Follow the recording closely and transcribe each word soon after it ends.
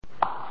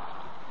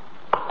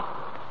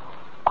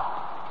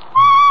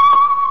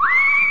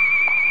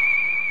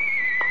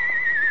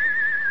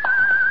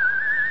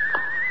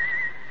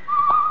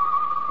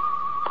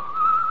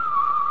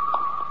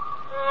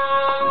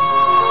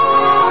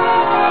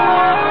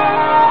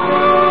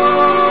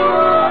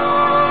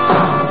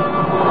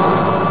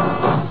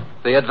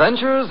The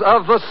Adventures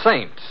of the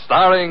Saint,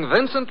 starring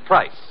Vincent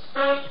Price.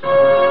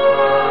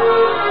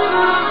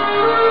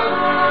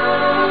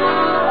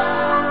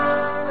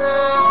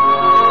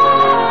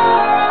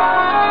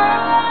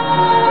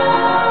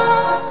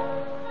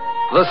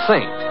 The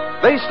Saint,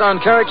 based on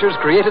characters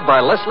created by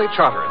Leslie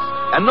Charteris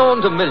and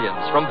known to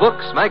millions from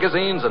books,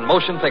 magazines, and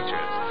motion pictures.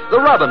 The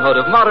Robin Hood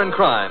of modern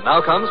crime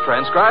now comes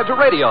transcribed to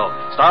radio,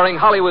 starring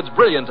Hollywood's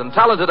brilliant and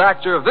talented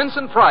actor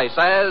Vincent Price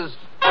as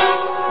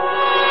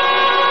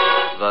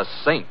the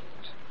Saint.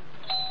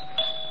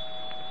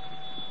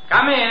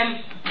 Come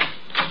in.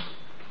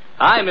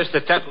 Hi,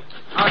 Mr. Temple.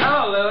 Oh,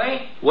 hello,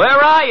 Louie. Where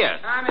are you?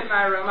 I'm in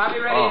my room. I'll be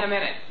ready in a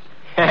minute.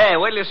 Hey,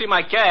 wait till you see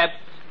my cab.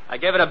 I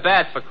gave it a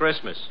bath for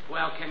Christmas.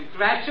 Well,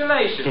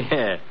 congratulations.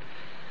 Yeah.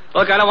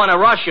 Look, I don't want to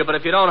rush you, but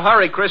if you don't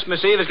hurry,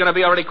 Christmas Eve is going to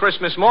be already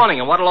Christmas morning,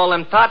 and what'll all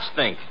them tots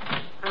think?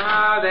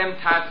 Oh, them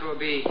tots will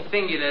be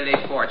singularly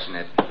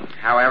fortunate.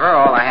 However,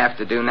 all I have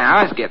to do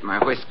now is get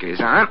my whiskers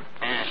on.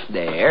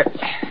 There.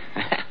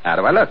 How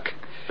do I look?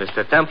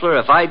 Mr. Templar,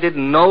 if I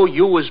didn't know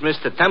you was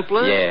Mr.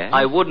 Templar, Yeah?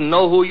 I wouldn't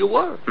know who you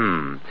were.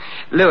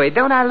 Louie,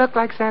 don't I look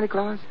like Santa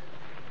Claus?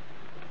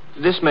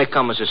 This may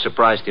come as a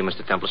surprise to you,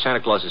 Mr. Templar.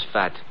 Santa Claus is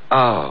fat.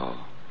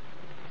 Oh.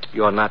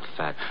 You're not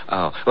fat.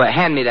 Oh. Well,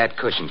 hand me that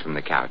cushion from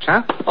the couch,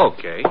 huh?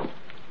 Okay.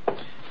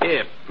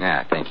 Here.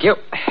 Yeah, thank you.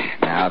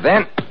 Now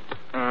then.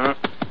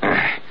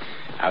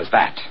 How's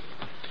that?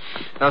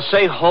 Now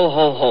say ho,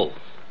 ho, ho.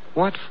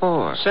 What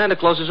for? Santa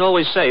Clauses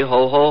always say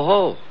ho, ho,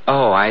 ho.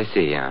 Oh, I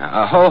see.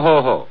 Ho,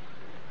 ho, ho.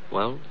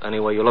 Well,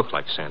 anyway, you look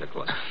like Santa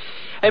Claus.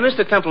 Hey,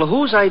 Mr. Templar,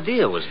 whose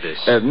idea was this?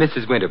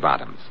 Mrs.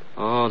 Winterbottom's.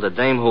 Oh, the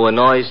dame who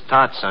annoys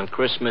tots on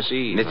Christmas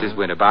Eve. Mrs.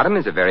 Winterbottom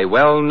is a very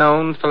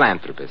well-known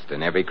philanthropist,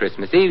 and every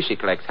Christmas Eve she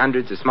collects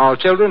hundreds of small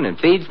children and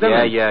feeds them.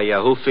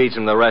 Yeah. Who feeds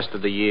them the rest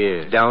of the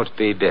year? Don't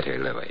be bitter,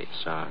 Louie.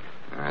 Sorry.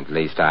 At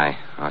least I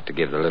ought to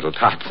give the little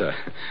tots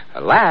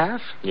a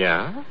laugh.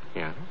 Yeah.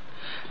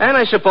 And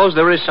I suppose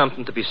there is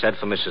something to be said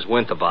for Mrs.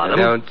 Winterbottom.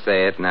 Don't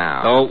say it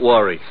now. Don't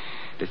worry.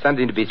 There's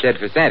something to be said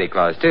for Santa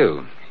Claus,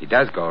 too. He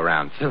does go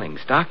around filling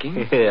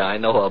stockings. Yeah, I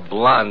know, a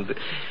blonde.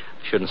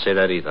 Shouldn't say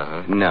that either,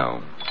 huh?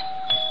 No.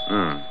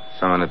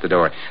 Someone at the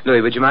door.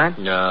 Louie, would you mind?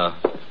 No.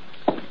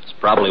 It's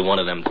probably one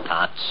of them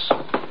tots.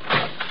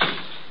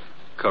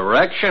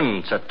 Correction.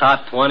 It's a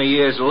tot 20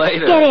 years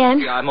later. Get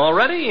in. I'm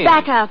already in.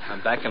 Back up.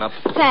 I'm backing up.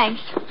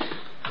 Thanks.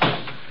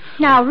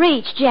 Now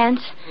reach,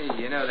 gents.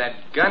 Hey, you know, that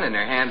gun in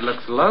her hand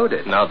looks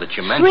loaded. Now that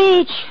you mention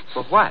Reach.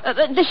 For what?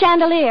 The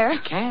chandelier.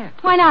 Can't.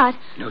 Why not?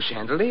 No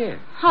chandelier.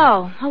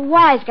 Oh, a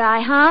wise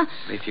guy, huh?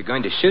 If you're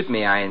going to shoot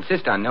me, I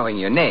insist on knowing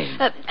your name.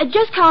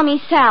 Just call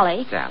me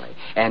Sally. Sally.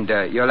 And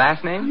your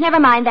last name? Never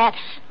mind that.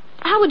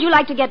 How would you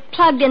like to get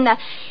plugged in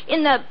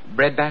the...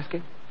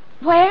 Breadbasket?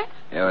 Where?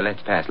 Oh,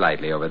 let's pass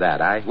lightly over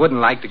that. I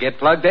wouldn't like to get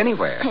plugged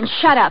anywhere. And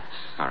shut up.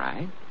 All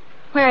right.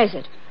 Where is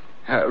it?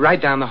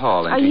 Right down the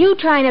hall. Are you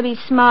trying to be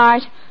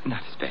smart?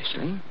 Not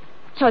especially.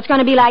 So it's going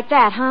to be like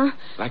that, huh?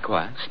 Like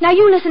what? Now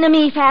you listen to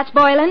me, Fats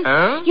Boylan.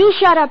 Huh? You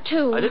shut up,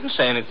 too. I didn't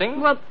say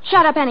anything. Well,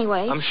 shut up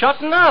anyway. I'm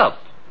shutting up.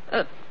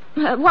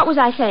 What was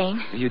I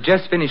saying? You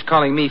just finished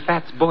calling me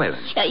Fats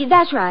Boylan.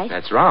 That's right.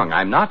 That's wrong.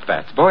 I'm not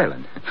Fats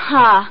Boylan.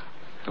 Ha.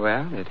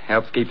 Well, it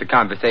helps keep the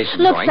conversation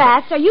Look, going.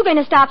 Fats, are you going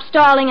to stop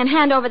stalling and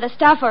hand over the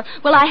stuff, or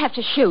will I have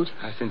to shoot?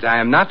 Since I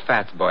am not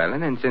Fats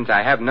Boylan, and since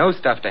I have no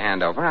stuff to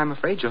hand over, I'm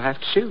afraid you'll have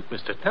to shoot.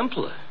 Mr.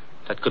 Templar,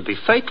 that could be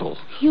fatal.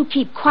 You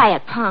keep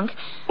quiet, punk.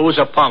 Who's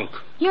a punk?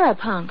 You're a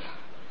punk.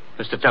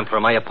 Mr. Templar,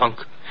 am I a punk?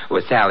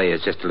 Well, Sally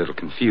is just a little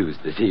confused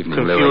this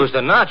evening, Confused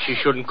or not, she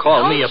shouldn't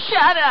call me a...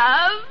 Shut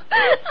up.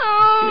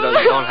 Oh.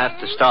 You don't have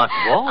to start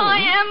bawling. I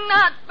am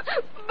not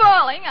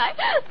bawling.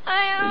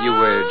 I You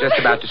were just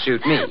about to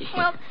shoot me.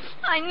 Well,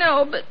 I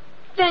know, but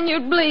then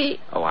you'd bleed.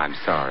 Oh, I'm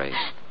sorry.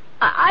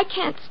 I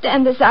can't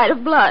stand the sight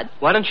of blood.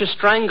 Why don't you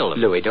strangle him?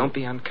 Louie, don't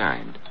be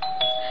unkind.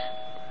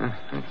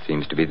 It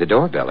seems to be the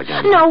doorbell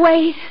again. No,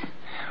 wait.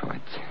 Oh,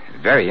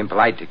 it's very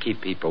impolite to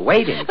keep people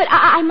waiting. But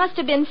I must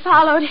have been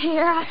followed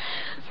here.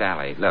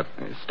 Sally, look,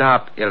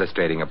 stop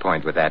illustrating a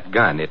point with that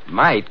gun. It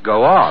might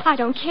go off. I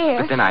don't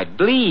care. But then I'd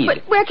bleed.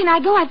 But where can I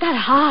go? I've got to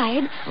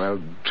hide.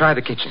 Well, try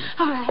the kitchen.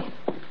 All right.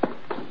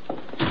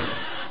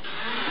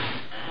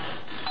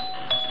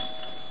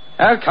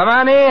 Well, come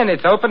on in.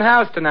 It's open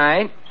house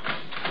tonight.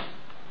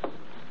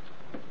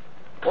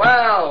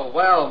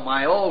 Well,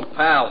 my old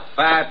pal,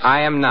 Fats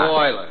I am not.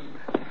 Boylan.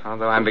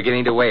 Although I'm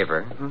beginning to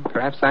waver.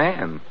 Perhaps I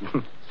am.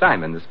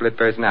 Simon, the split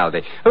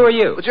personality. Who are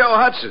you? Well, Joe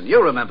Hudson.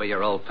 You remember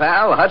your old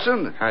pal,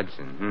 Hudson?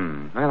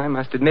 Hudson. Well, I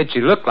must admit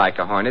you look like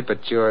a hornet,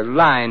 but your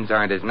lines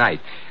aren't as nice.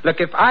 Look,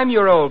 if I'm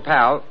your old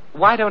pal,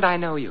 why don't I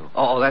know you?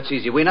 Oh, that's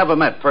easy. We never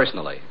met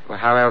personally. Well,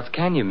 how else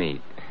can you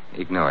meet?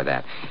 Ignore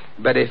that.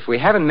 But if we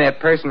haven't met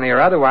personally or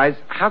otherwise,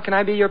 how can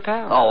I be your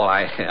pal? Oh, well,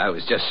 I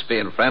was just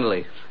being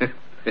friendly.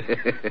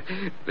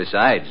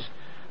 Besides,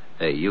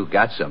 hey, you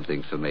got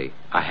something for me.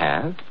 I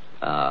have?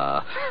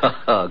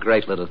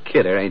 Great little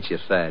kidder, ain't you,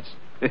 Fats?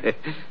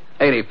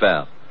 Ain't he,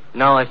 pal?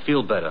 Now I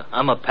feel better.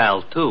 I'm a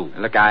pal, too.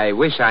 Look, I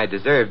wish I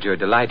deserved your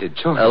delighted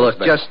choice. Look,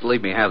 but... just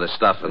leave me have the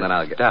stuff, and then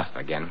I'll get... Stuff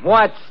again.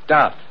 What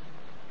stuff?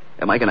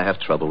 Am I going to have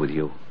trouble with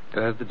you?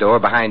 The door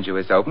behind you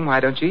is open. Why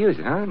don't you use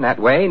it, huh? In that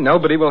way,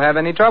 nobody will have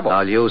any trouble.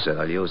 I'll use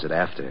it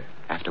after.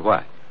 After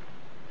what?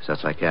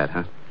 Such like that,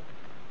 huh?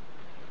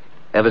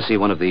 Ever see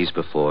one of these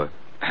before?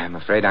 I'm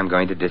afraid I'm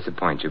going to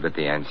disappoint you, but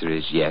the answer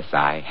is yes,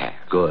 I have.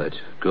 Good.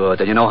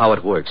 And you know how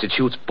it works. It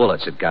shoots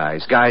bullets at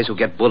guys. Guys who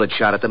get bullet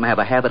shot at them have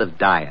a habit of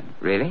dying.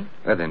 Really?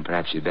 Well, then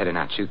perhaps you'd better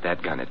not shoot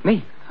that gun at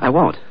me. I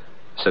won't.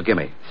 So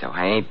gimme. So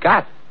I ain't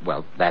got...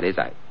 Well, that is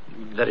I...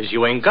 That is,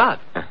 you ain't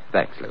got.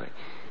 Thanks, Louis.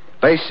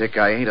 Basic,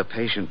 I ain't a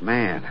patient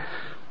man.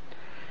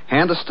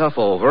 Hand the stuff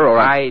over, or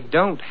I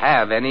don't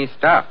have any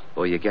stuff.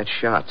 Or you get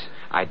shot.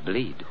 I'd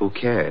bleed. Who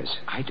cares?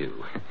 I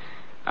do.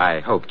 I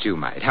hoped you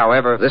might.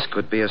 However... This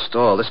could be a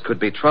stall. This could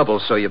be trouble,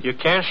 so you... You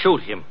can't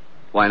shoot him.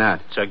 Why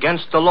not? It's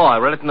against the law. I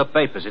read it in the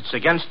papers. It's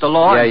against the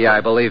law. Yeah,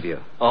 I believe you.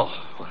 Oh,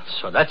 well,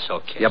 so that's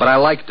okay. Yeah, but I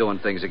like doing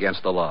things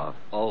against the law.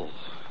 Oh,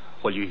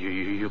 well,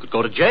 you could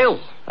go to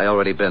jail. I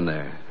already been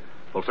there.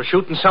 Well, for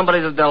shooting somebody,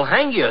 they'll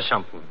hang you or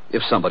something.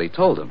 If somebody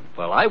told them.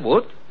 Well, I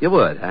would. You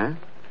would, huh?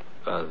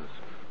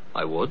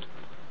 I would.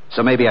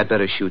 So maybe I'd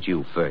better shoot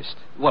you first.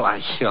 Well,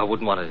 I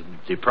wouldn't want to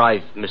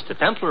deprive Mr.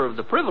 Templar of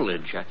the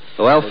privilege.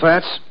 Well,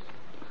 Fats,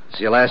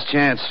 it's your last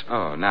chance.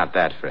 Oh, not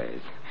that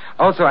phrase.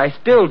 Also, I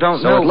still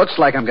don't know... So it looks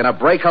like I'm going to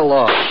break a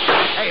law.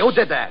 Hey, who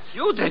did that?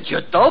 You did, you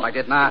dope. I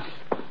did not.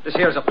 This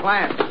here's a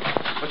plan.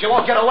 But you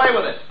won't get away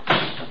with it.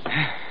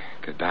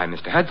 Goodbye,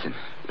 Mr. Hudson.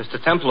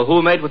 Mr. Templar,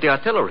 who made with the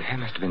artillery? It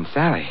must have been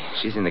Sally.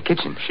 She's in the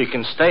kitchen. She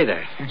can stay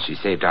there. She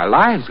saved our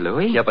lives,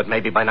 Louis. Yeah, but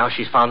maybe by now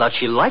she's found out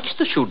she likes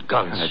to shoot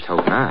guns. Let's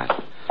hope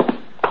not.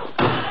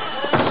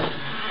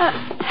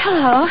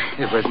 Hello.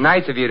 It was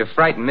nice of you to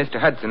frighten Mr.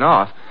 Hudson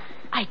off.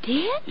 I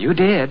did? You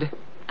did.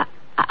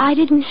 I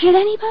didn't hit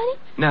anybody?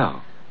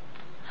 No.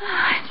 Oh,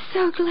 I'm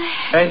so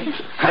glad. Hey,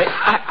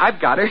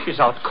 I've got her. She's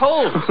out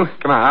cold.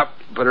 Come on, up.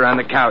 Put her on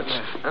the couch.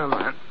 Come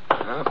on.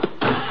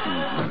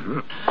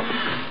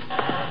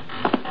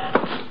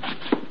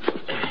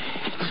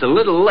 It's a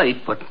little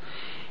late, but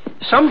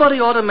somebody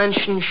ought to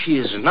mention she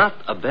is not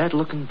a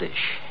bad-looking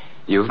dish.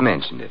 You've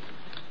mentioned it.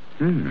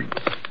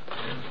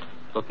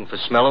 Looking for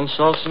smelling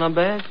salts in her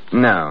bag?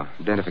 No.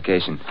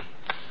 Identification.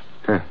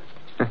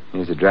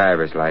 Here's a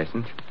driver's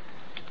license.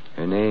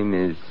 Her name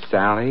is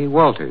Sally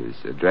Walters.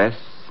 Address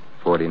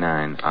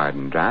 49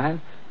 Arden Drive.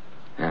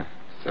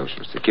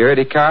 Social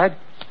Security card.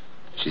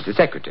 She's the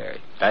secretary.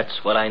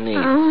 That's what I need.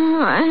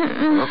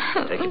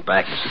 Take it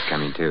back. She's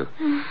coming, too.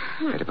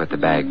 Better put the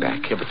bag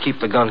back. Yeah, but keep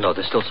the gun, though.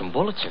 There's still some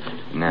bullets in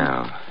it.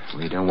 No.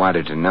 We don't want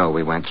her to know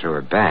we went through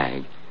her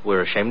bag.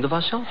 We're ashamed of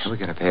ourselves? We're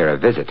going to pay her a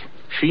visit.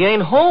 She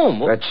ain't home.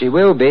 But she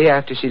will be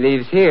after she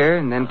leaves here,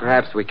 and then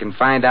perhaps we can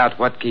find out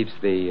what keeps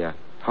the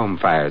home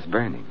fires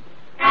burning.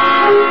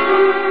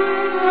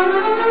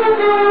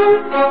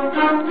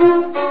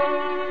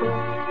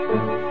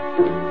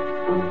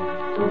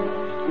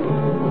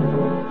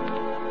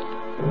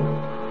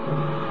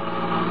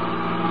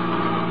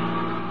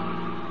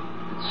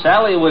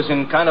 Sally was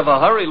in kind of a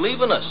hurry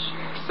leaving us.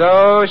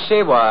 So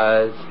she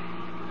was.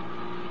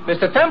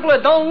 Mr.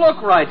 Templar, don't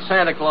look right,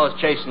 Santa Claus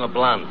chasing a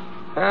blonde.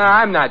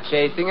 I'm not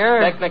chasing her.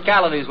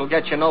 Technicalities will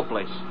get you no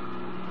place.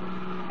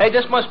 Hey,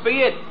 this must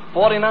be it.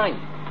 49.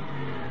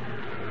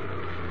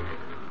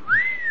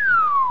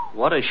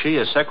 What is she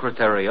a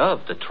secretary of?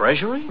 The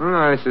Treasury?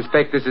 I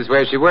suspect this is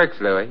where she works,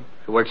 Louis.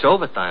 She works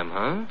overtime,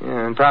 huh?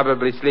 Yeah, and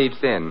probably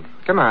sleeps in.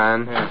 Come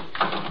on. Yeah.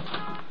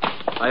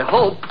 I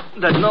hope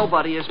that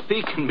nobody is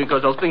peeking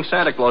because they'll think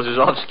Santa Claus is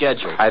off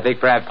schedule. I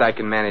think perhaps I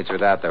can manage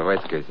without the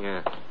whiskers.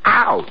 Yeah.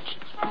 Ouch!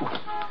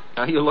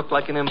 Now you look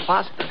like an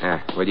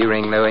imposter. Will you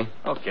ring, Louis?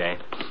 Okay.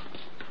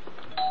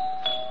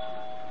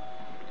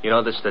 You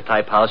know, this is the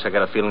type house I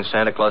got a feeling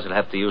Santa Claus would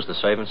have to use the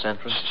servants'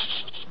 entrance.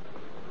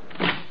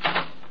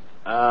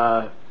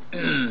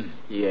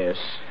 Yes.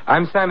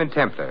 I'm Simon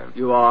Templar.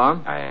 You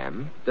are? I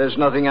am. There's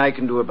nothing I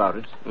can do about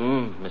it.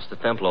 Mr.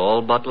 Templar,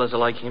 all butlers are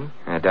like him?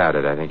 I doubt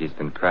it. I think he's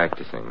been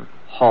practicing.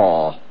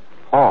 Haw.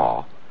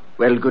 Haw?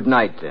 Well, good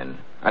night, then.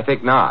 I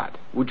think not.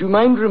 Would you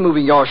mind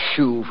removing your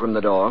shoe from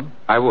the door?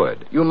 I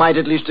would. You might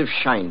at least have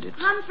shined it.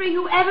 Humphrey,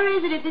 whoever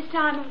is it at this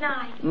time of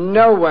night?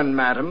 No one,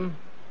 madam.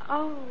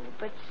 Oh,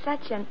 but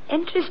such an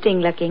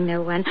interesting-looking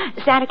no one.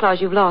 Santa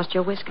Claus, you've lost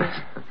your whiskers.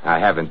 I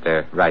haven't.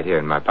 They're right here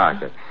in my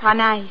pocket. How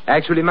nice.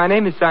 Actually, my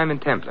name is Simon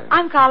Templar.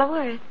 I'm Carla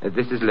Worth.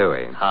 This is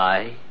Louis.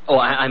 Hi. Oh,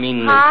 I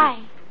mean... Hi.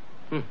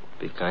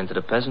 Be kind to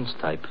the peasants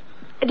type.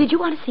 Did you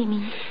want to see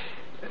me?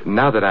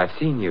 Now that I've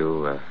seen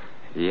you,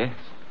 yes.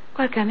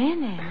 Well, come in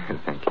then.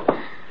 Thank you.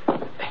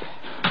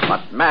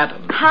 But,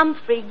 madam...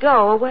 Humphrey,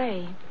 go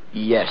away.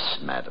 Yes,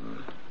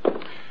 madam.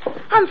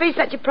 Humphrey's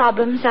such a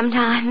problem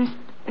sometimes.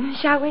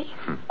 Shall we?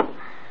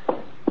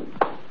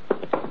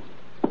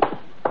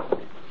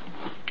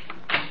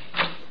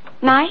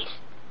 Nice?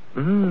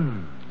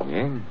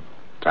 Yeah.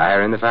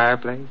 Fire in the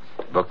fireplace,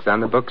 books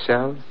on the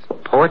bookshelves,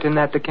 port in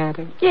that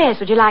decanter. Yes,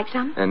 would you like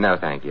some? No,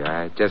 thank you.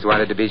 I just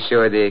wanted to be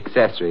sure the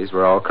accessories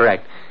were all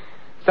correct.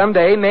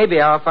 Someday, maybe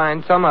I'll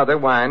find some other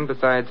wine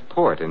besides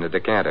port in a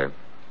decanter.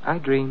 I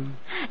dream.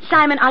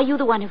 Simon, are you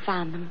the one who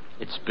found them?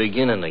 It's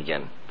beginning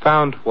again.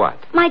 Found what?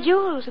 My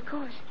jewels, of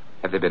course.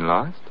 Have they been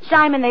lost?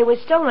 Simon, they were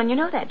stolen. You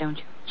know that, don't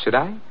you? Should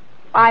I?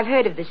 I've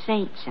heard of the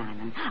saint,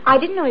 Simon. I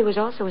didn't know he was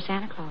also a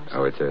Santa Claus.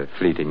 Oh, it's a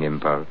fleeting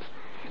impulse.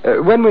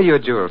 When were your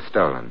jewels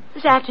stolen?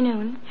 This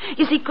afternoon.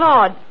 You see,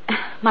 Claude,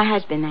 my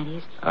husband, that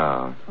is,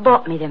 Oh,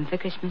 bought me them for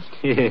Christmas.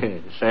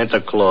 Santa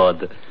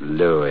Claus.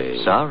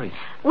 Louis. Sorry.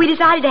 We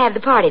decided to have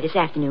the party this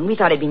afternoon. We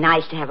thought it'd be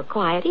nice to have a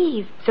quiet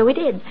eve, so we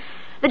did.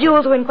 The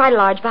jewels were in quite a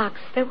large box.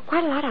 There were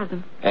quite a lot of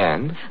them.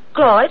 And?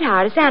 Claude had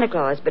hired a Santa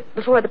Claus, but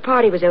before the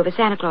party was over,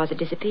 Santa Claus had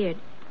disappeared.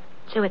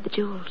 So had the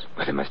jewels.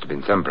 Well, there must have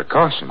been some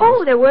precautions.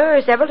 Oh, there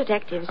were several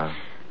detectives. Oh.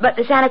 But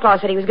the Santa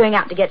Claus said he was going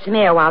out to get some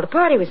air while the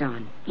party was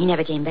on. He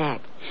never came back.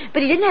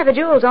 But he didn't have the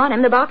jewels on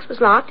him. The box was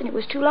locked, and it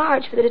was too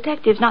large for the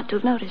detectives not to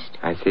have noticed.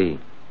 I see.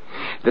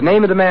 The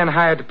name of the man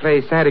hired to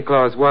play Santa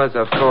Claus was,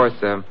 of course,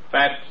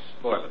 Fats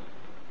Boylan.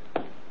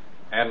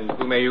 And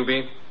who may you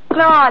be?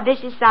 Claude, this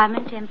is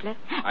Simon Templar.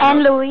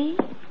 And Louis.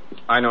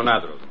 I know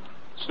neither of them.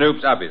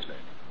 Snoops, obviously.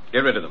 Get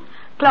rid of them.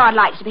 Claude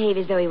likes to behave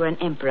as though he were an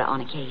emperor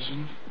on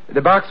occasion.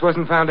 The box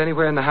wasn't found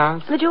anywhere in the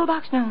house? The jewel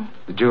box, no.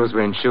 The jewels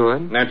were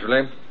insured?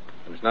 Naturally.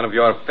 It's none of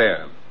your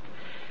affair.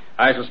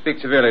 I shall speak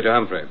severely to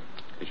Humphrey.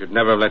 He should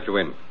never have let you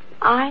in.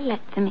 I let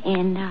them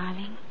in,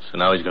 darling. So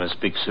now he's going to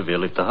speak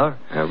severely to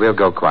her. We'll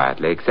go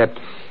quietly, except...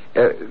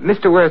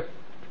 Mr. Worth,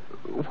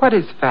 what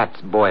is Fats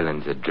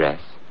Boylan's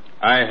address?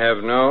 I have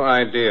no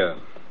idea.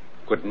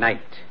 Good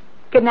night.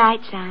 Good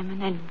night,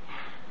 Simon, and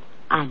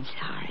I'm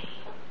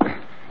sorry.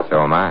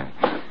 So am I.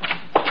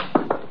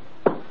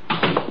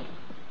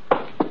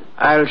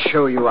 I'll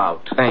show you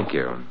out. Thank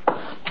you.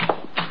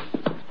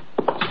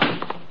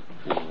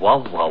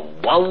 Wow, wow,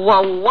 wow,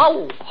 wow,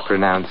 wow.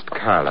 Pronounced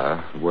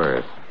Carla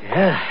Worth.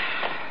 Yeah.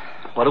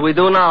 What do we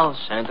do now,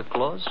 Santa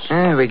Claus?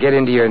 We get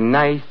into your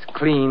nice,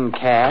 clean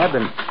cab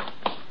and...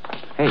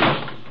 Hey,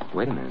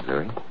 wait a minute,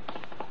 Louis.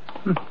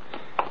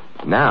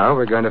 Now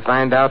we're going to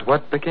find out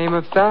what became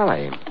of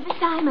Sally.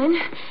 Simon,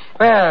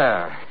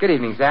 Well, good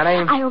evening, Sally.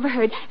 I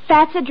overheard.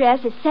 Fat's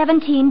address is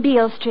 17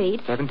 Beale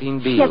Street.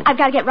 17 Beale. Yes, I've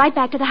got to get right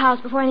back to the house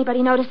before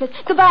anybody notices.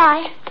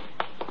 Goodbye.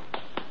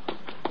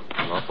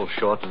 An awful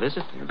short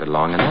visit. But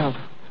long enough.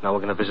 Now we're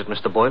going to visit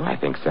Mr. Boylan? I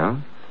think so.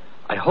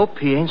 I hope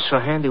he ain't so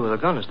handy with a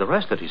gun as the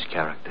rest of these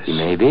characters. He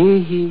may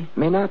be, he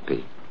may not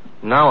be.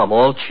 Now I'm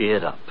all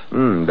cheered up.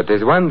 But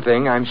there's one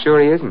thing I'm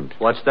sure he isn't.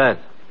 What's that?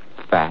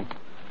 Fat.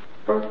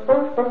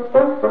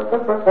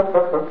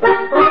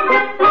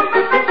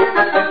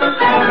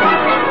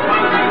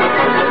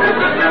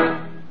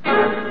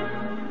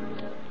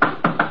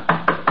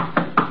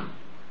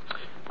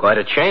 Quite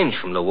a change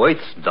from the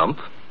Worth's dump.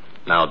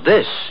 Now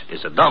this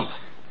is a dump.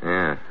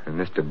 Yeah, and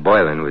Mr.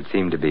 Boylan would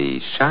seem to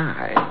be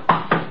shy.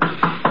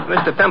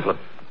 Mr. Templar,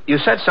 you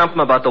said something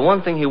about the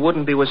one thing he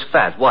wouldn't be was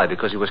fat. Why,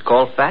 because he was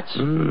called Fats?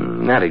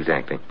 Not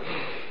exactly.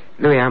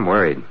 Louis, I'm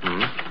worried.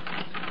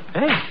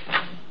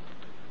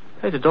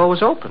 Hey, the door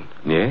was open.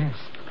 Yes,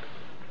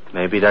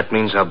 Maybe that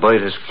means our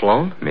bird has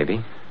flown? maybe.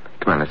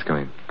 Come on, let's go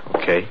in.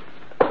 Okay.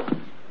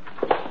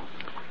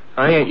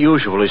 I ain't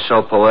usually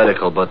so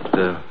poetical, but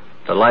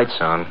the light's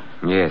on,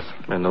 Yes.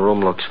 and the room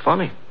looks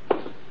funny.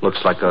 Looks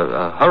like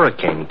a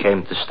hurricane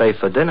came to stay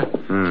for dinner.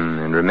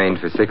 And remained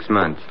for 6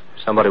 months.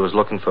 Somebody was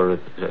looking for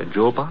a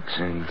jewel box?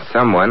 And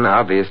someone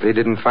obviously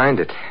didn't find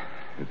it.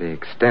 The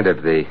extent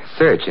of the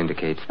search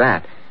indicates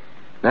that.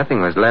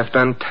 Nothing was left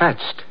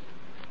untouched.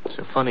 It's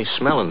a funny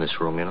smell in this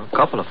room, you know. A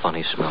couple of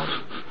funny smells.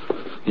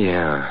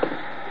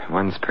 Yeah.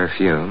 One's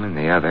perfume and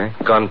the other...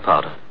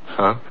 Gunpowder.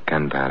 Huh?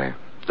 gunpowder.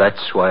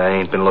 That's why I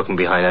ain't been looking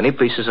behind any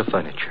pieces of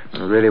furniture. It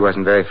really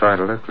wasn't very far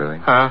to look, Louis.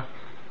 Huh?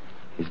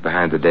 He's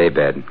behind the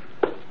daybed.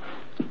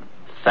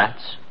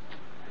 Fats?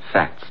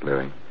 Facts,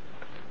 Louis.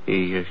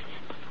 He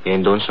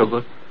ain't doing so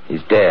good?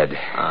 He's dead.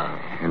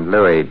 And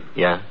Louis,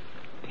 Yeah?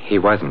 he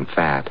wasn't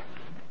fat.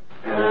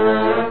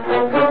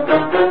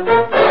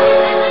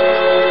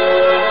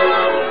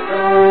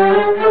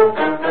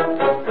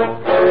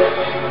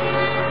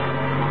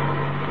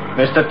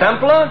 Mr.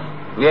 Templar?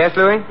 Yes,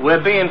 Louis?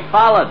 We're being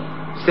followed.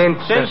 Since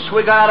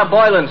we got out of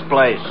Boylan's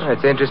place.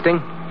 That's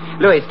interesting.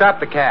 Louis, stop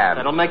the cab.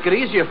 That'll make it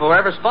easier for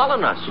whoever's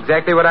following us.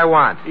 Exactly what I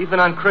want. Even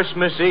on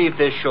Christmas Eve,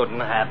 this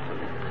shouldn't happen.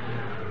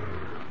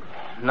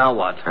 Now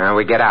what?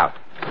 We get out.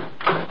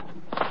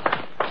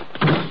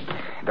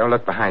 Don't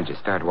look behind you.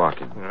 Start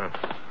walking.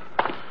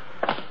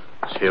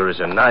 This here is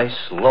a nice,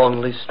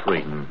 lonely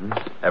street.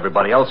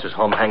 Everybody else is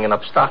home hanging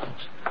up stockings.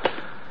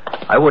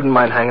 I wouldn't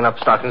mind hanging up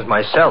stockings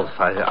myself.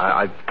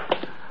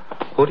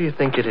 Who do you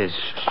think it is?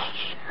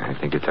 I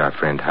think it's our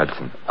friend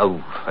Hudson.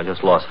 Oh, I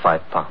just lost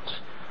 5 pounds.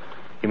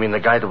 You mean the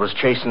guy that was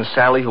chasing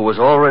Sally, who was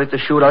all ready to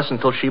shoot us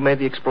until she made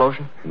the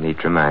explosion? A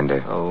neat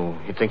reminder. Oh,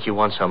 you think he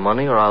wants our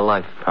money or our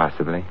life?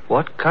 Possibly.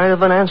 What kind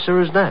of an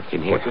answer is that?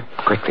 In here.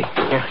 Quickly.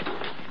 Yeah.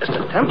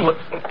 Mr. Templar,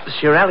 this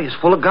here alley is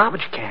full of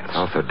garbage cans. It's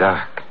also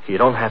dark. You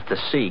don't have to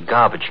see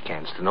garbage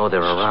cans to know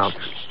they're around.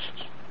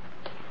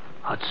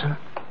 Hudson?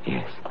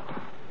 Yes.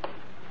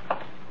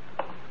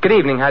 Good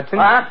evening, Hudson.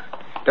 What?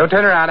 Don't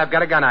turn around. I've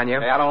got a gun on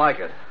you. Hey, I don't like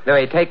it.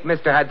 Louis, take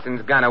Mr.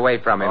 Hudson's gun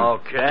away from him.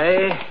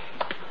 Okay.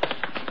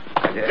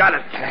 Got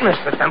it,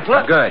 Mr.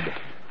 Templar. Good.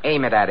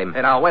 Aim it at him.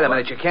 Hey, now, wait a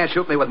minute. You can't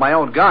shoot me with my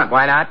own gun.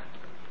 Why not?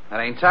 That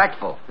ain't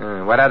tactful.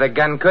 What other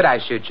gun could I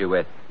shoot you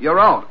with? Your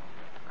own.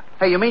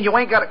 Hey, you mean you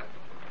ain't got a...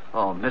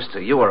 Oh, mister,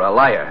 you were a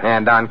liar.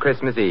 And on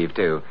Christmas Eve,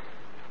 too.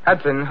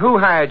 Hudson, who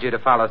hired you to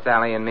follow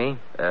Sally and me?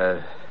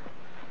 It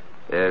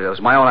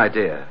was my own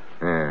idea.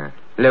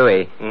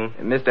 Louis,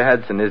 Mr.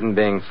 Hudson isn't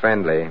being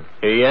friendly.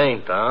 He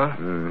ain't, huh?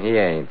 He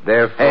ain't.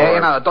 Therefore... Hey,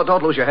 now,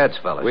 don't lose your heads,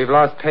 fellas. We've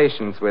lost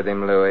patience with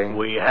him, Louis.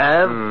 We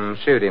have?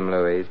 Shoot him,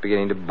 Louis. He's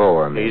beginning to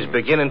bore me. He's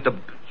beginning to...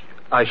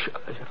 I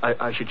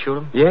should shoot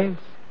him? Yes.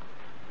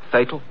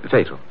 Fatal?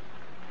 Fatal.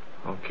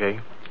 Okay.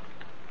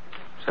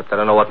 Except I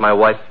don't know what my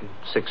wife and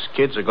 6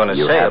 kids are going to say.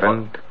 You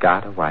haven't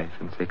got a wife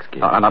and 6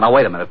 kids. Now,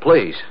 wait a minute,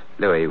 please.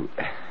 Louis,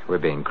 we're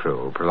being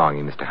cruel,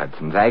 prolonging Mr.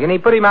 Hudson's agony.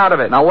 Put him out of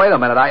it. Now, wait a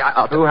minute.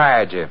 Who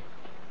hired you?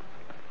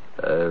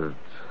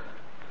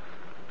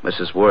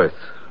 Mrs. Worth.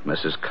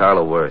 Mrs.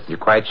 Carla Worth. You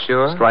quite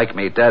sure? Strike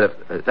me dead.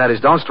 That is,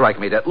 don't strike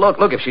me dead. Look,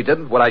 if she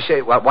didn't,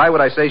 why would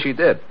I say she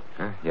did?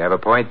 You have a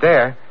point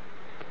there.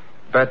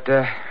 But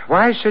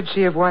why should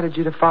she have wanted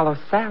you to follow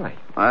Sally?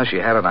 Well, she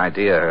had an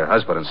idea. Her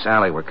husband and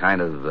Sally were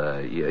kind of,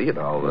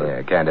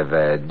 kind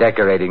of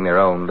decorating their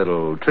own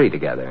little tree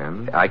together.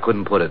 Huh? I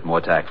couldn't put it more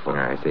tactful.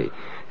 I see.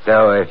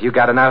 So if you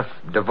got enough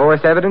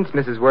divorce evidence,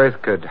 Mrs.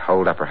 Worth could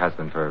hold up her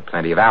husband for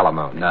plenty of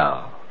alimony.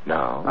 No.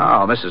 No,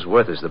 Mrs.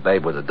 Worth is the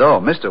babe with the dough.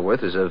 Mr.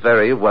 Worth is a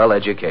very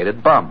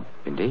well-educated bum.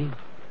 Indeed.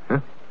 Huh?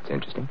 It's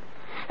interesting.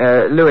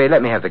 Louis,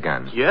 let me have the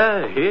gun.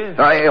 Yeah, here.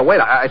 Wait,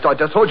 I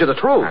just told you the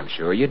truth. I'm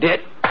sure you did.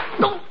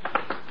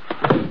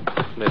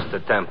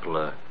 Mr.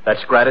 Templar,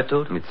 that's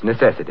gratitude? It's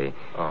necessity.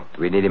 Oh.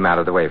 We need him out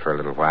of the way for a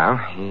little while.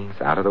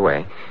 He's out of the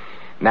way.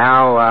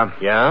 Now,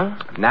 Yeah?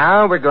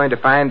 Now we're going to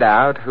find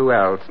out who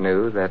else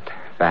knew that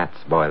Fats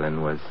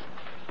Boylan was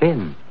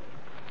thin.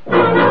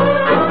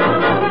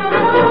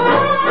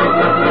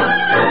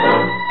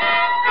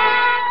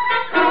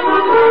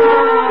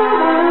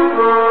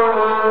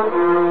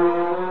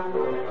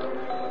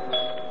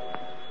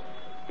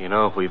 You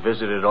know, if we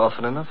visited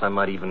often enough, I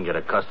might even get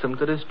accustomed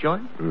to this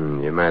joint.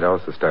 You might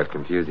also start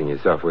confusing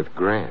yourself with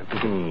Grant.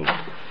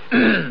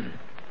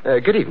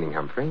 Good evening,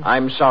 Humphrey.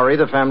 I'm sorry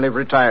the family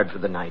retired for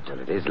the night. Well,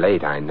 it is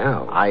late, I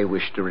know. I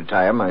wish to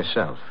retire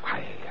myself.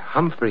 Why,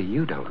 Humphrey,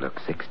 you don't look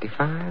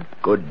 65.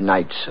 Good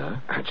night,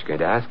 sir. Aren't you going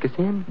to ask us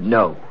in?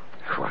 No.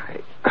 Why,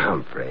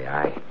 Humphrey,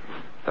 I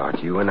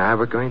thought you and I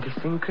were going to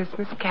sing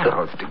Christmas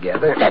carols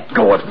together. Let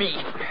go of me.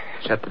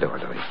 Shut the door,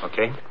 Louis.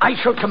 Okay. I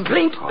shall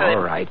complain. All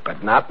right,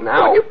 but not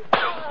now.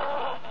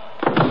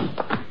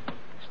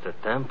 Mr.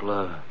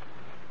 Templar,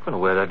 I'm going to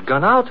wear that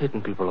gun out,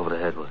 hitting people over the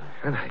head with it.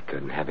 And I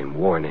couldn't have him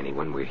warn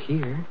anyone we're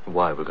here.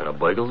 Why, we're going to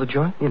burgle the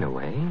joint? In a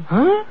way.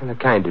 Huh? And a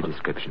kinder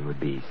description would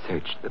be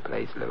search the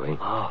place, Louis.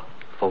 Oh,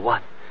 for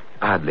what?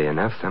 Oddly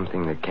enough,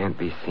 something that can't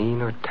be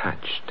seen or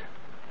touched.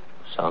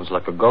 Sounds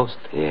like a ghost.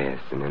 Yes,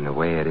 and in a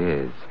way it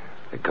is.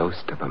 The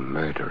ghost of a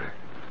murderer.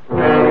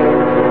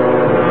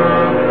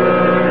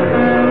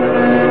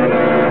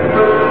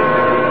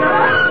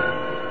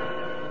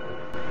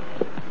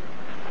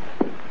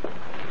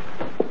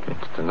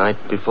 It's the night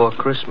before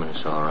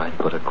Christmas, all right,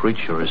 but a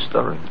creature is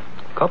stirring.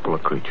 A couple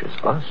of creatures,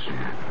 us.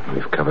 Yeah,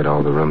 we've covered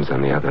all the rooms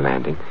on the other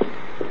landing.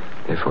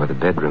 Therefore, the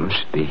bedroom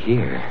should be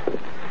here.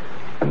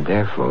 And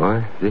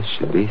therefore, this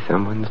should be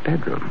someone's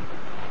bedroom.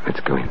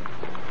 Let's go in.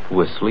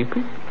 We're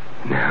sleeping?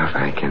 Now, if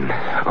I can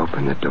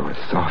open the door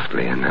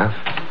softly enough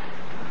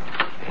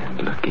and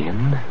look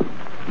in.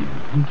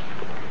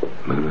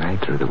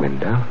 Moonlight through the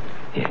window.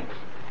 Yes.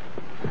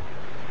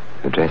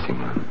 The dressing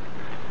room.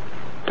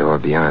 Door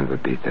beyond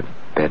would be the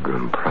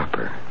bedroom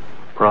proper.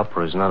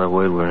 Proper is not a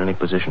word we're in any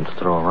position to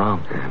throw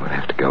around. We'll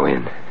have to go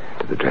in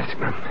to the dressing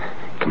room.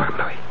 Come on,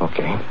 Louis.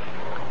 Okay.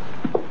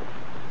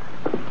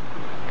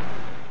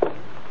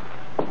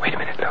 Wait a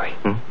minute, Louis.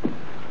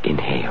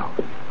 Inhale.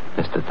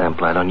 Mr.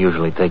 Templar, I don't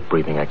usually take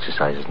breathing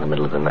exercises in the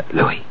middle of the night.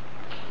 Louis.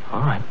 All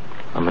right.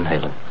 I'm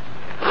inhaling.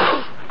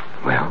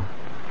 Well?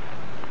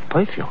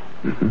 Perfume.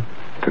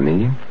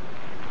 Familiar?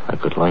 I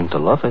could learn to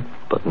love it,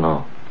 but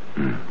no.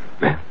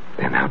 Well,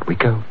 then out we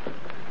go.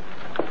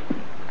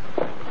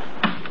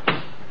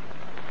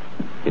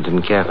 You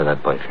didn't care for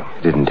that perfume.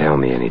 It didn't tell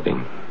me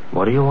anything.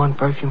 What do you want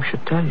perfume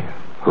should tell you?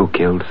 Who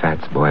killed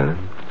Fats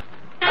Boylan?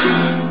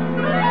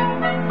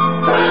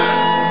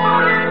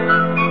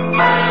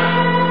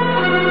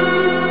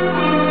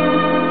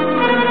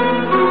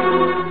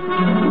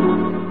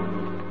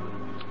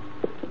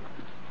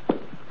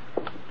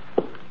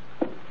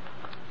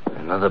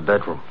 Another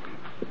bedroom.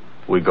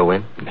 We go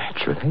in?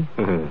 Naturally.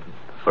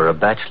 For a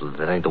bachelor,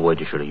 that ain't the word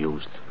you should have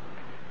used.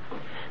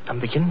 I'm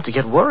beginning to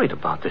get worried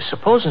about this.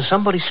 Supposing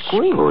somebody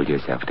screamed. Pull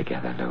yourself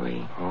together,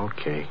 Louis.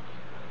 Okay.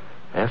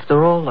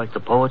 After all, like the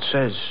poet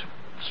says,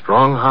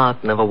 strong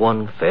heart never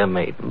won fair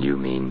maiden. You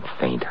mean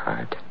faint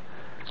heart.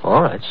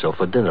 All right, so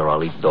for dinner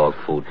I'll eat dog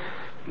food.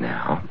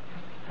 Now.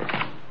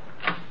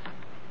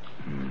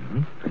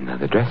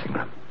 Another dressing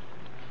room.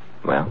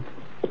 Well?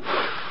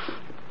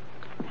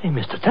 Hey,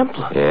 Mr.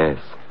 Templar. Yes.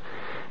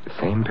 The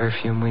same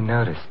perfume we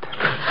noticed.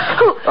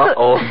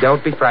 Oh,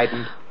 Don't be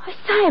frightened.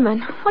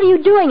 Simon, what are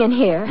you doing in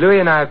here? Louis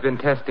and I have been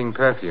testing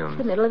perfumes.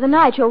 It's the middle of the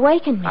night. You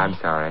awakened me. I'm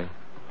sorry.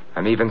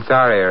 I'm even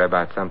sorrier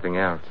about something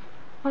else.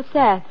 What's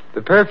that?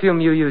 The perfume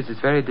you use is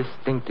very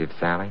distinctive,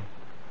 Sally.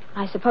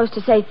 I supposed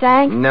to say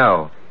thanks?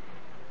 No.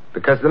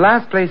 Because the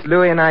last place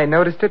Louis and I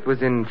noticed it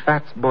was in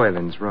Fats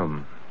Boylan's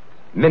room.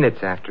 Minutes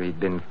after he'd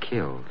been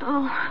killed.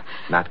 Oh.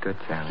 Not good,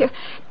 Sally.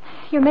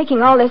 You're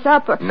making all this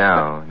up, or...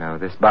 No.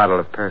 This bottle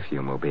of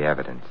perfume will be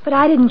evidence. But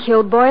I didn't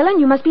kill Boylan.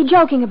 You must be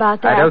joking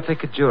about that. I don't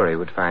think a jury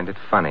would find it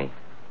funny.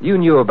 You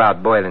knew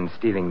about Boylan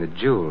stealing the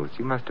jewels.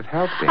 You must have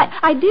helped him.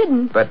 I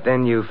didn't. But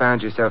then you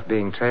found yourself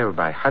being trailed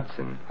by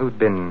Hudson, who'd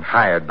been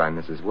hired by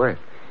Mrs. Worth.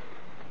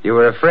 You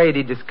were afraid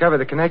he'd discover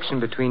the connection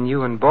between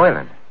you and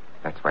Boylan.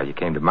 That's why you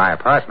came to my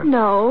apartment.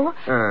 No.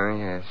 Oh,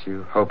 yes.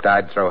 You hoped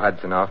I'd throw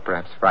Hudson off,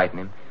 perhaps frighten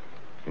him.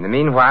 In the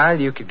meanwhile,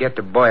 you could get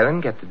to Boylan,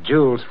 get the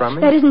jewels from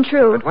him. That isn't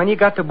true. But when you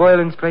got to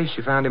Boylan's place,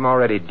 you found him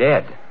already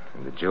dead,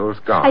 and the jewels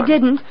gone. I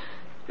didn't.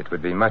 It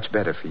would be much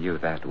better for you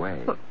that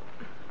way.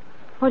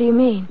 What do you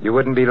mean? You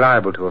wouldn't be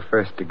liable to a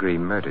first-degree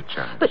murder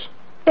charge. But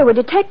there were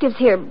detectives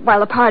here while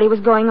the party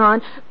was going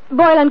on.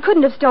 Boylan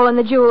couldn't have stolen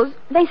the jewels.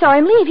 They saw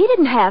him leave. He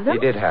didn't have them. He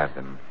did have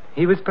them.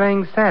 He was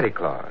playing Santa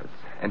Claus,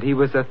 and he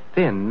was a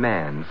thin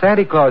man.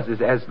 Santa Clauses,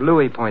 as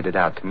Louis pointed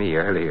out to me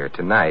earlier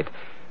tonight,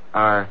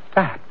 are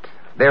fat.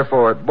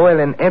 Therefore,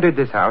 Boylan entered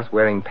this house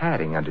wearing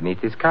padding underneath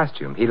his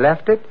costume. He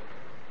left it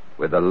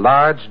with a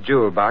large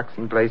jewel box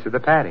in place of the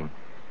padding.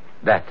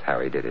 That's how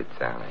he did it,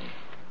 Sally.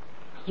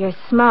 You're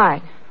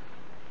smart.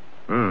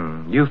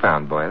 You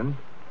found Boylan.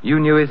 You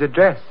knew his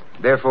address.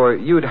 Therefore,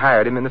 you'd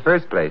hired him in the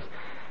first place.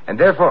 And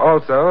therefore,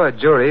 also, a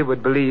jury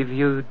would believe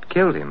you'd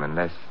killed him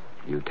unless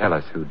you tell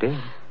us who did.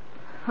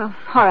 Well,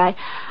 all right.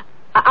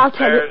 I'll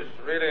tell you. There's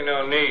really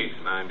no need,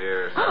 my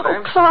dear.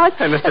 Oh, Claude.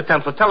 Hey, Mr.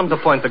 Templar, tell him to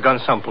point the gun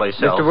someplace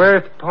else. Mr.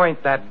 Worth,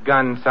 point that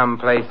gun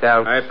someplace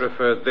else. I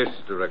prefer this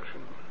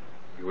direction.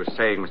 You were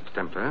saying, Mr.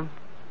 Templar,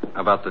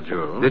 about the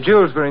jewels. The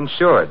jewels were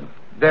insured.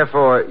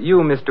 Therefore, you,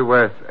 Mr.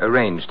 Worth,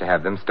 arranged to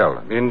have them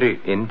stolen. Indeed.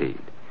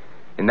 Indeed.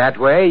 In that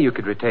way, you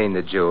could retain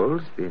the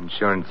jewels, the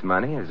insurance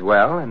money as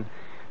well, and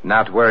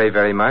not worry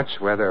very much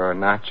whether or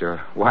not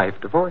your wife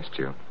divorced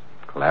you.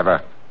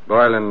 Clever.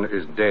 Boylan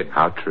is dead.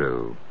 How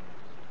true.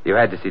 You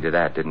had to see to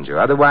that, didn't you?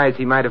 Otherwise,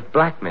 he might have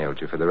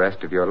blackmailed you for the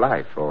rest of your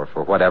life, or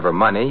for whatever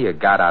money you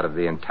got out of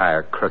the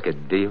entire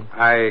crooked deal.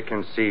 I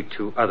can see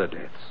two other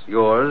deaths.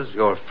 Yours,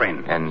 your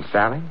friend. And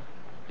Sally?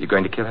 You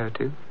going to kill her,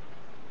 too?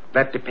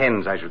 That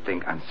depends, I should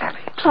think, on Sally.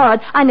 Claude,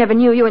 I never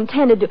knew you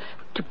intended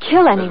to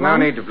kill anyone. There's no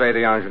need to play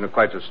the ingenue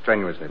quite so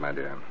strenuously, my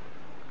dear.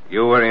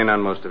 You were in on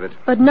most of it.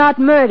 But not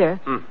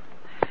murder.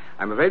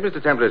 I'm afraid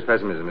Mr. Templar's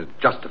pessimism is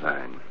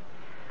justified.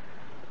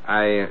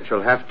 I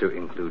shall have to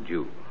include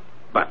you.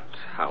 But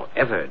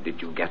however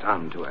did you get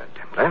onto her,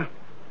 Templar?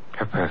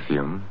 Her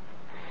perfume.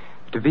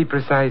 To be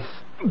precise,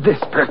 this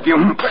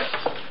perfume.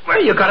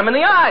 Well, you got him in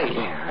the eye.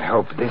 Yeah, I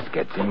hope this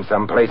gets him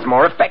someplace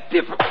more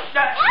effective.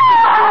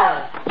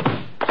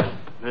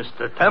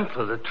 Mr.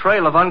 Templar, the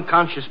trail of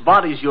unconscious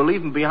bodies you're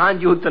leaving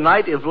behind you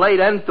tonight, if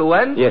laid end to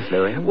end... Yes,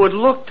 Louis? ...would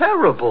look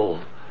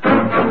terrible.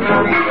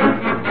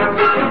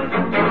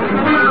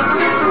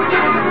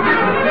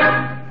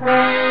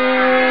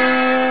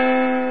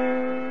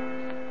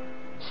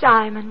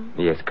 Simon.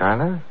 Yes,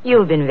 Carla?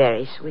 You've been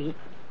very sweet.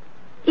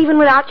 Even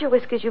without your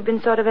whiskers, you've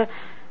been sort of a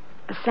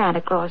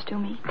Santa Claus to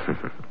me.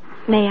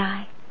 May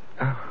I?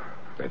 Oh,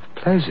 with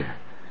pleasure.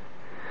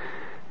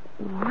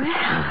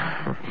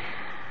 Well,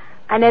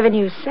 I never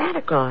knew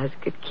Santa Claus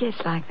could kiss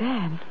like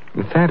that.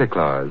 Santa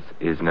Claus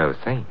is no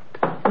saint.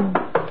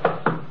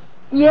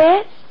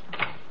 Yes?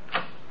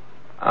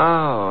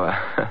 Oh.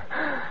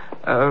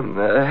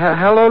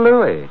 Hello,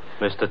 Louis.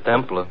 Mr.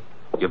 Templar,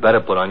 you better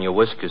put on your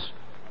whiskers.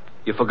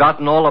 You've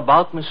forgotten all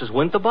about Mrs.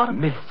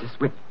 Winterbottom?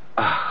 Mrs.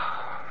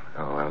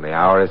 Oh, well, the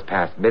hour is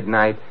past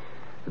midnight.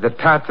 The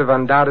tots have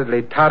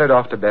undoubtedly tottered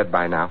off to bed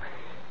by now.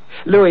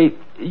 Louis,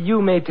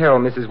 you may tell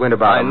Mrs.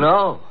 Winterbottom... I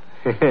know.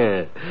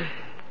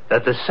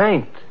 That the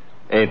saint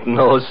ain't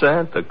no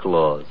Santa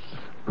Claus.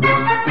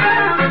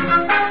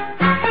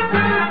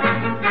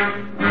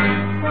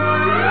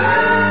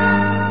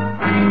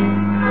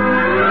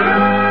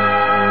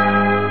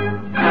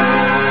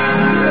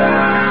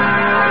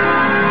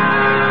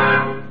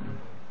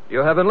 You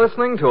have been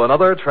listening to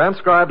another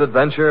transcribed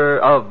adventure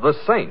of The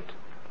Saint,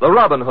 the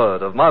Robin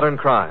Hood of modern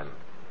crime.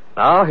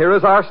 Now, here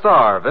is our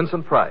star,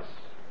 Vincent Price.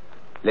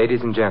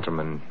 Ladies and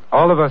gentlemen,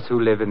 all of us who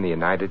live in the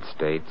United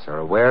States are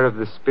aware of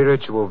the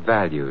spiritual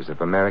values of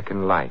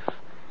American life,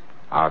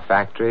 our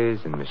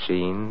factories and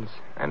machines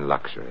and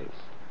luxuries.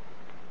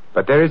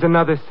 But there is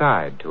another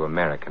side to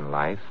American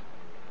life,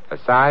 a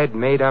side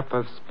made up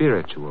of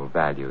spiritual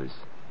values.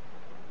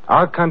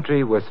 Our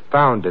country was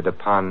founded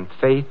upon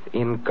faith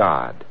in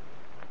God.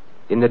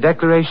 In the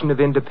Declaration of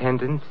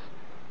Independence,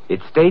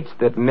 it states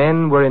that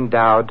men were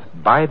endowed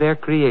by their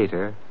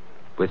Creator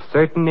with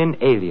certain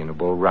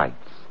inalienable rights.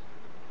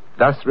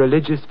 Thus,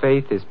 religious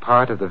faith is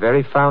part of the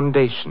very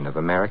foundation of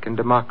American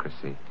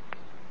democracy,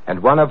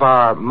 and one of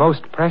our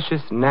most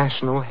precious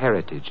national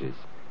heritages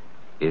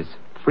is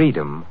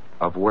freedom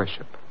of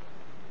worship.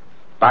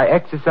 By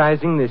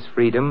exercising this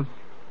freedom,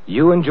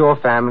 you and your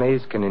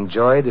families can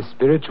enjoy the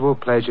spiritual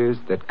pleasures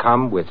that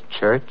come with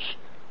church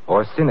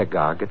or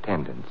synagogue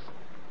attendance.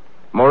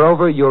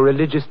 Moreover, your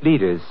religious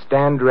leaders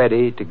stand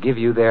ready to give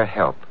you their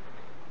help,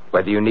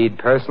 whether you need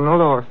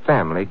personal or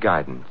family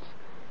guidance.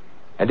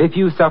 And if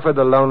you suffer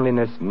the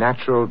loneliness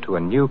natural to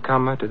a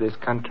newcomer to this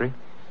country,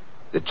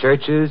 the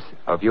churches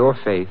of your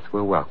faith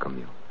will welcome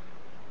you.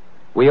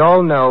 We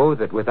all know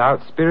that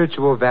without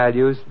spiritual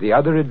values, the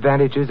other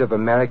advantages of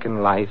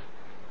American life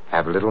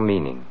have little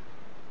meaning.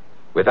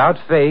 Without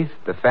faith,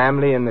 the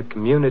family and the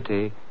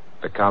community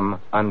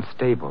become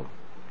unstable.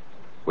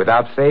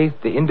 Without faith,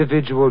 the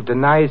individual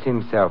denies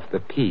himself the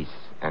peace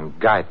and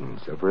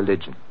guidance of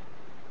religion.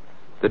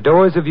 The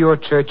doors of your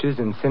churches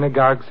and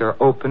synagogues are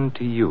open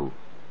to you.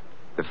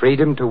 The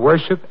freedom to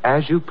worship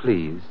as you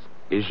please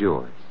is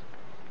yours.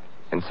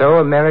 And so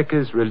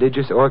America's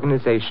religious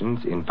organizations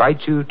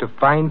invite you to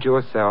find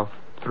yourself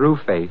through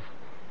faith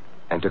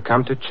and to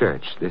come to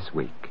church this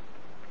week.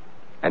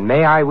 And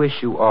may I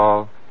wish you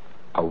all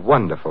a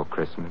wonderful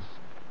Christmas,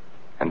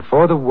 and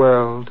for the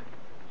world,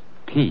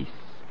 peace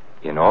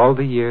in all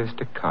the years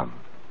to come.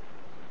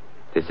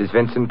 This is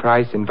Vincent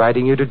Price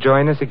inviting you to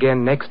join us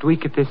again next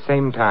week at this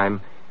same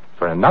time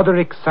for another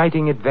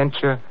exciting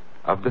adventure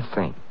of the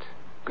Saint.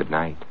 Good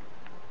night.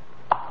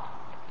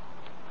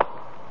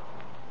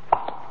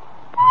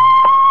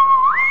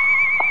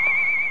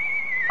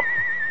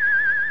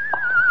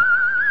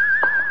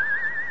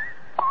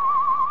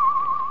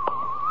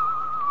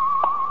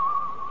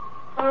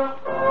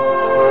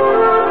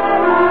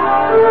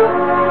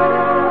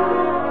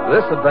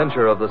 This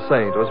Adventure of the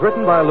Saint was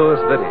written by Louis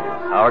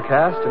Vittes. Our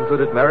cast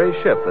included Mary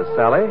Shipp as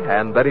Sally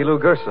and Betty Lou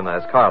Gerson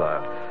as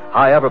Carla.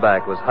 Hy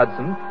Averback was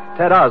Hudson,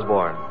 Ted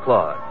Osborne,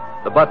 Claude.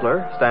 The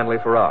butler, Stanley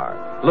Farrar.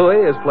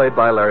 Louis is played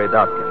by Larry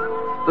Dotkin.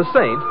 The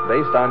Saint,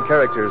 based on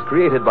characters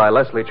created by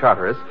Leslie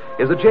Charteris,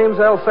 is a James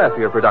L.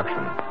 Safier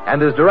production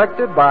and is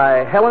directed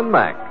by Helen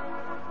Mack.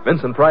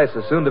 Vincent Price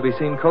is soon to be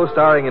seen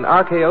co-starring in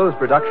RKO's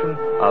production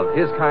of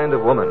His Kind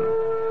of Woman.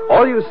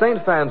 All you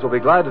Saint fans will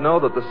be glad to know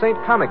that the Saint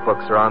comic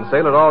books are on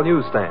sale at all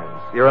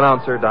newsstands. Your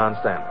announcer, Don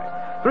Stanley.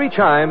 3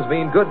 chimes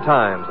mean good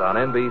times on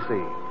NBC.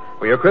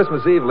 For your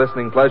Christmas Eve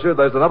listening pleasure,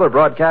 there's another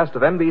broadcast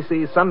of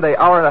NBC's Sunday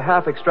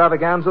hour-and-a-half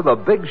extravaganza, The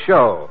Big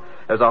Show.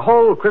 There's a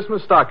whole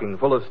Christmas stocking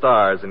full of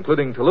stars,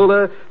 including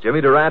Tallulah, Jimmy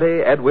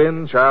Durante, Ed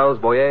Wynn, Charles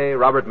Boyer,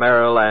 Robert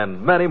Merrill,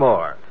 and many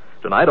more.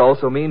 Tonight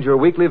also means your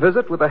weekly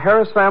visit with the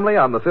Harris family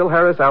on the Phil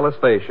Harris Alice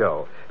Faye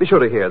Show. Be sure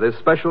to hear this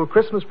special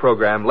Christmas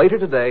program later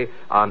today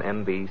on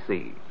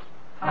NBC.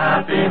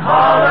 Happy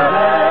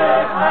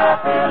holiday,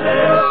 happy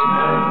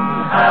listening.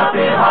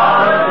 Happy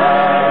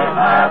holiday,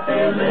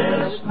 happy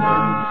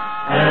listening.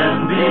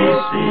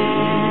 NBC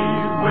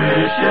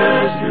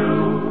wishes you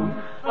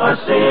a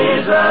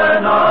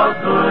season of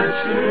good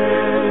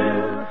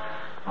cheer.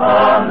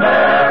 A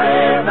merry